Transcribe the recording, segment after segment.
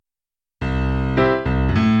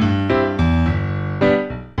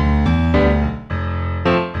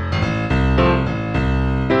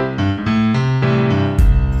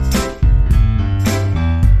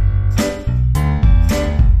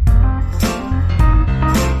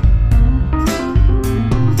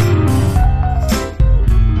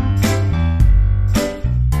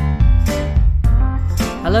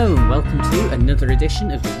another edition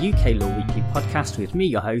of the UK Law Weekly podcast with me,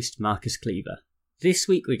 your host, Marcus Cleaver. This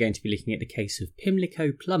week we're going to be looking at the case of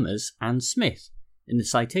Pimlico Plumbers and Smith, and the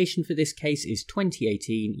citation for this case is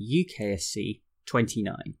 2018 UKSC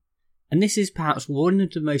 29. And this is perhaps one of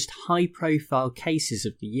the most high-profile cases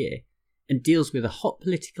of the year, and deals with a hot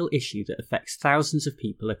political issue that affects thousands of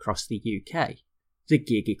people across the UK, the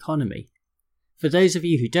gig economy. For those of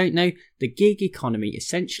you who don't know, the gig economy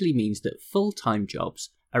essentially means that full-time jobs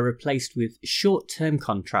are replaced with short-term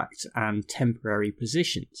contracts and temporary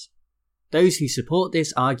positions. Those who support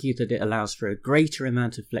this argue that it allows for a greater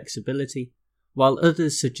amount of flexibility, while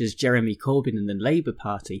others such as Jeremy Corbyn and the Labour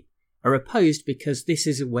Party are opposed because this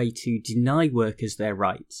is a way to deny workers their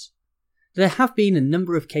rights. There have been a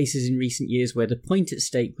number of cases in recent years where the point at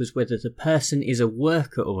stake was whether the person is a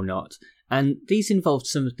worker or not, and these involved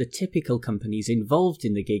some of the typical companies involved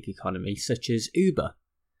in the gig economy, such as Uber.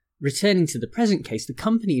 Returning to the present case, the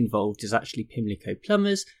company involved is actually Pimlico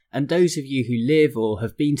Plumbers, and those of you who live or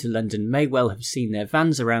have been to London may well have seen their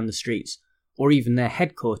vans around the streets, or even their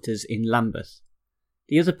headquarters in Lambeth.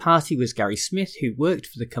 The other party was Gary Smith, who worked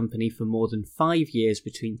for the company for more than 5 years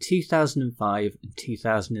between 2005 and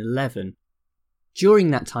 2011.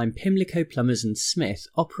 During that time, Pimlico Plumbers and Smith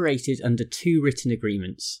operated under 2 written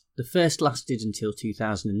agreements. The first lasted until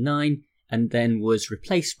 2009 and then was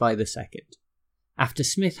replaced by the second. After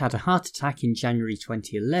Smith had a heart attack in January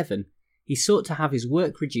 2011, he sought to have his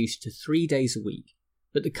work reduced to 3 days a week,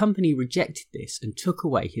 but the company rejected this and took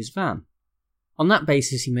away his van. On that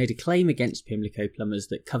basis, he made a claim against Pimlico Plumbers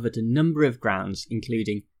that covered a number of grounds,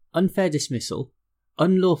 including unfair dismissal,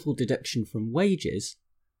 unlawful deduction from wages,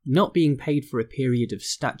 not being paid for a period of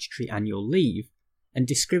statutory annual leave, and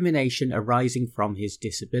discrimination arising from his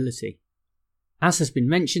disability. As has been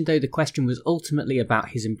mentioned though, the question was ultimately about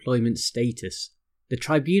his employment status. The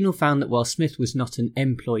tribunal found that while Smith was not an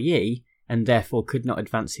employee, and therefore could not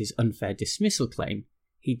advance his unfair dismissal claim,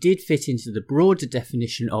 he did fit into the broader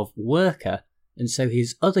definition of worker, and so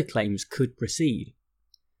his other claims could proceed.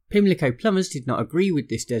 Pimlico Plumbers did not agree with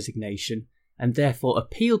this designation, and therefore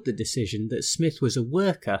appealed the decision that Smith was a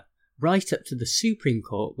worker right up to the Supreme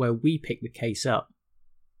Court, where we picked the case up.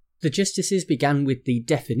 The justices began with the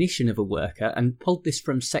definition of a worker and pulled this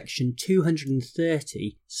from section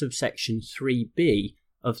 230 subsection 3b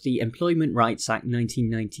of the Employment Rights Act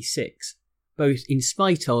 1996, both in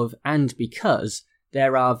spite of and because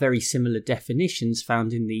there are very similar definitions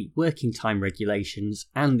found in the Working Time Regulations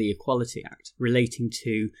and the Equality Act relating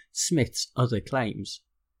to Smith's other claims.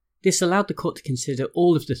 This allowed the court to consider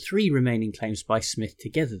all of the 3 remaining claims by Smith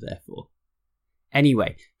together, therefore.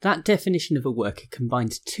 Anyway, that definition of a worker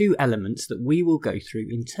combines 2 elements that we will go through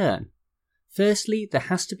in turn. Firstly, there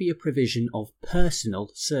has to be a provision of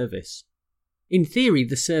personal service. In theory,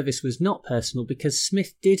 the service was not personal because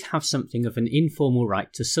Smith did have something of an informal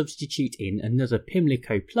right to substitute in another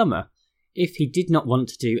Pimlico plumber if he did not want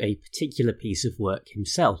to do a particular piece of work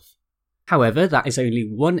himself. However, that is only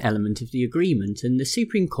one element of the agreement, and the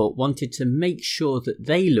Supreme Court wanted to make sure that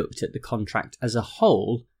they looked at the contract as a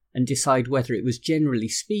whole and decide whether it was generally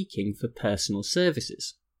speaking for personal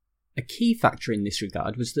services. A key factor in this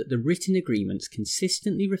regard was that the written agreements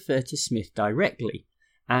consistently refer to Smith directly,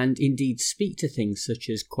 and indeed speak to things such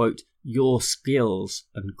as, quote, your skills,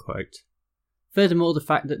 unquote. Furthermore, the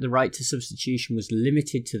fact that the right to substitution was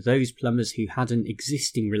limited to those plumbers who had an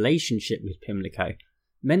existing relationship with Pimlico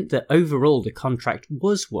meant that overall the contract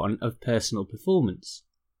was one of personal performance.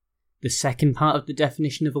 The second part of the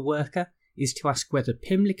definition of a worker is to ask whether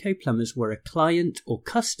Pimlico Plumbers were a client or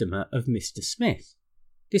customer of Mr. Smith.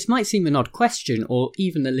 This might seem an odd question or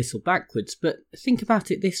even a little backwards, but think about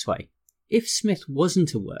it this way. If Smith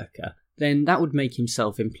wasn't a worker, then that would make him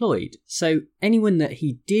self-employed, so anyone that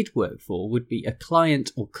he did work for would be a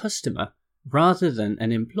client or customer rather than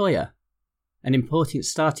an employer. An important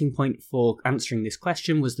starting point for answering this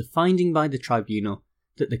question was the finding by the tribunal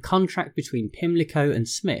that the contract between Pimlico and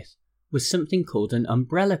Smith was something called an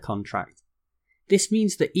umbrella contract. This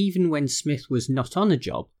means that even when Smith was not on a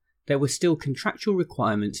job, there were still contractual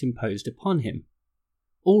requirements imposed upon him.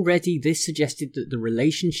 Already this suggested that the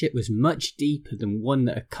relationship was much deeper than one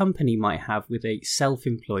that a company might have with a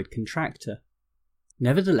self-employed contractor.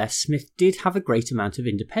 Nevertheless, Smith did have a great amount of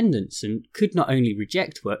independence and could not only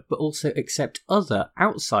reject work but also accept other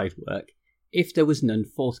outside work if there was none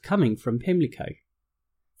forthcoming from Pimlico.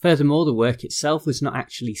 Furthermore, the work itself was not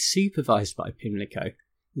actually supervised by Pimlico,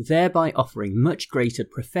 thereby offering much greater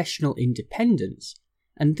professional independence,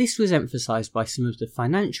 and this was emphasised by some of the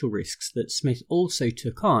financial risks that Smith also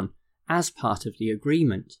took on as part of the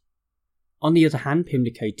agreement. On the other hand,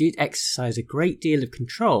 Pimlico did exercise a great deal of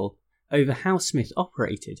control over how Smith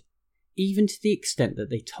operated. even to the extent that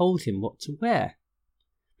they told him what to wear.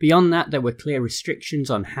 Beyond that, there were clear restrictions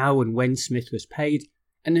on how and when Smith was paid,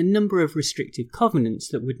 and a number of restrictive covenants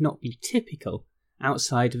that would not be typical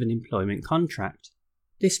outside of an employment contract.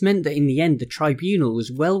 This meant that in the end the tribunal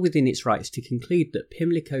was well within its rights to conclude that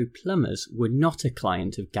Pimlico Plumbers were not a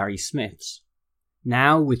client of Gary Smith's.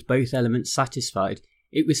 Now, with both elements satisfied,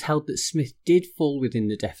 it was held that Smith did fall within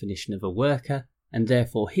the definition of a worker, and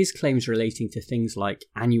therefore his claims relating to things like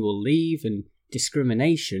annual leave and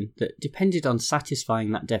discrimination that depended on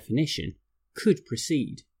satisfying that definition could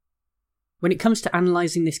proceed. When it comes to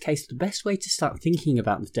analysing this case, the best way to start thinking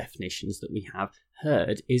about the definitions that we have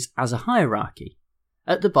heard is as a hierarchy.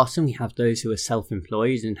 At the bottom we have those who are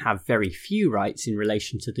self-employed and have very few rights in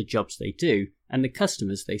relation to the jobs they do and the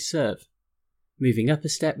customers they serve. Moving up a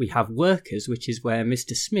step we have workers, which is where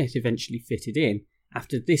Mr. Smith eventually fitted in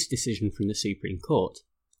after this decision from the Supreme Court.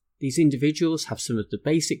 These individuals have some of the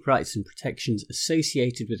basic rights and protections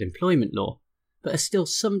associated with employment law, but are still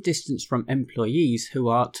some distance from employees who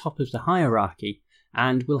are top of the hierarchy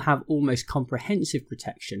and will have almost comprehensive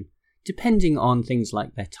protection depending on things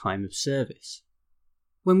like their time of service.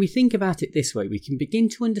 When we think about it this way, we can begin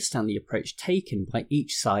to understand the approach taken by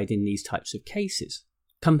each side in these types of cases.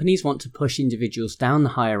 Companies want to push individuals down the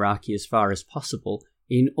hierarchy as far as possible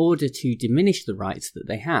in order to diminish the rights that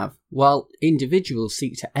they have, while individuals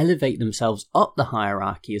seek to elevate themselves up the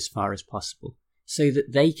hierarchy as far as possible, so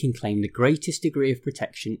that they can claim the greatest degree of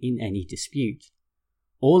protection in any dispute.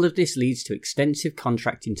 All of this leads to extensive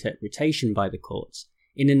contract interpretation by the courts,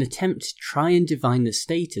 in an attempt to try and divine the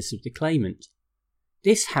status of the claimant.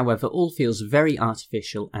 This, however, all feels very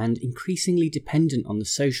artificial and increasingly dependent on the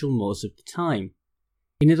social mores of the time.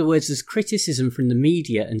 In other words, as criticism from the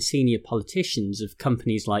media and senior politicians of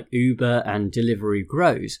companies like Uber and Deliveroo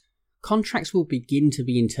grows, contracts will begin to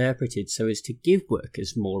be interpreted so as to give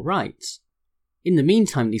workers more rights. In the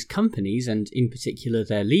meantime, these companies, and in particular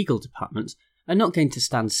their legal departments, are not going to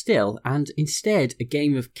stand still, and instead a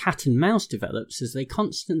game of cat and mouse develops as they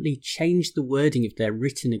constantly change the wording of their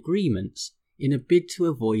written agreements in a bid to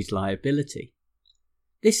avoid liability.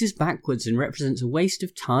 This is backwards and represents a waste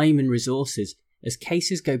of time and resources as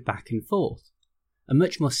cases go back and forth. A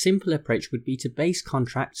much more simple approach would be to base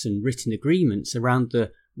contracts and written agreements around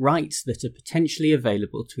the rights that are potentially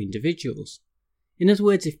available to individuals. In other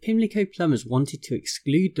words, if Pimlico Plumbers wanted to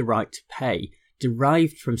exclude the right to pay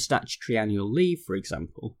derived from statutory annual leave, for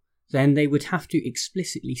example, then they would have to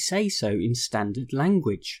explicitly say so in standard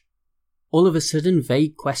language. All of a sudden,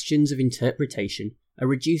 vague questions of interpretation are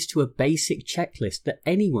reduced to a basic checklist that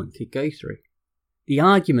anyone could go through. The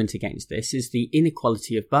argument against this is the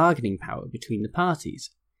inequality of bargaining power between the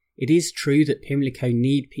parties. It is true that Pimlico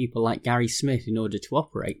need people like Gary Smith in order to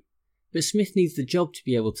operate, but Smith needs the job to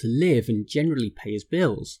be able to live and generally pay his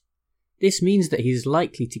bills. This means that he is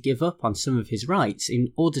likely to give up on some of his rights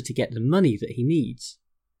in order to get the money that he needs.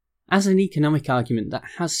 As an economic argument that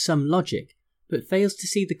has some logic, but fails to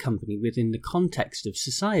see the company within the context of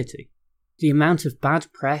society. The amount of bad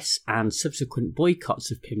press and subsequent boycotts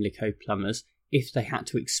of Pimlico Plumbers, if they had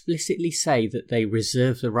to explicitly say that they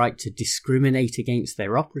reserve the right to discriminate against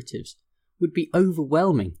their operatives, would be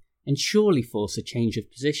overwhelming and surely force a change of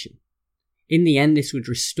position. In the end, this would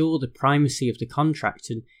restore the primacy of the contract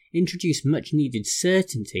and introduce much needed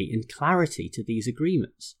certainty and clarity to these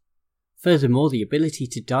agreements. Furthermore, the ability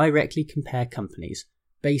to directly compare companies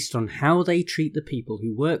based on how they treat the people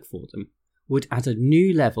who work for them would add a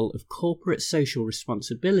new level of corporate social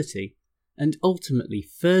responsibility and ultimately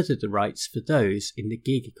further the rights for those in the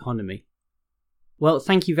gig economy. Well,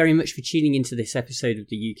 thank you very much for tuning into this episode of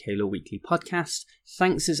the UK Law Weekly podcast.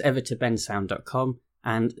 Thanks as ever to bensound.com,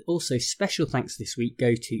 and also special thanks this week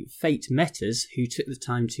go to Fate Metas, who took the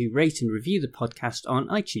time to rate and review the podcast on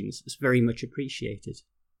iTunes. It's very much appreciated.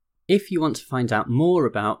 If you want to find out more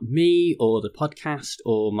about me or the podcast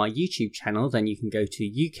or my YouTube channel, then you can go to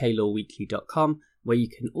uklawweekly.com, where you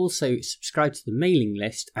can also subscribe to the mailing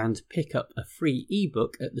list and pick up a free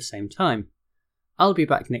ebook at the same time. I'll be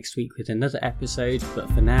back next week with another episode, but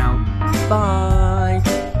for now, bye!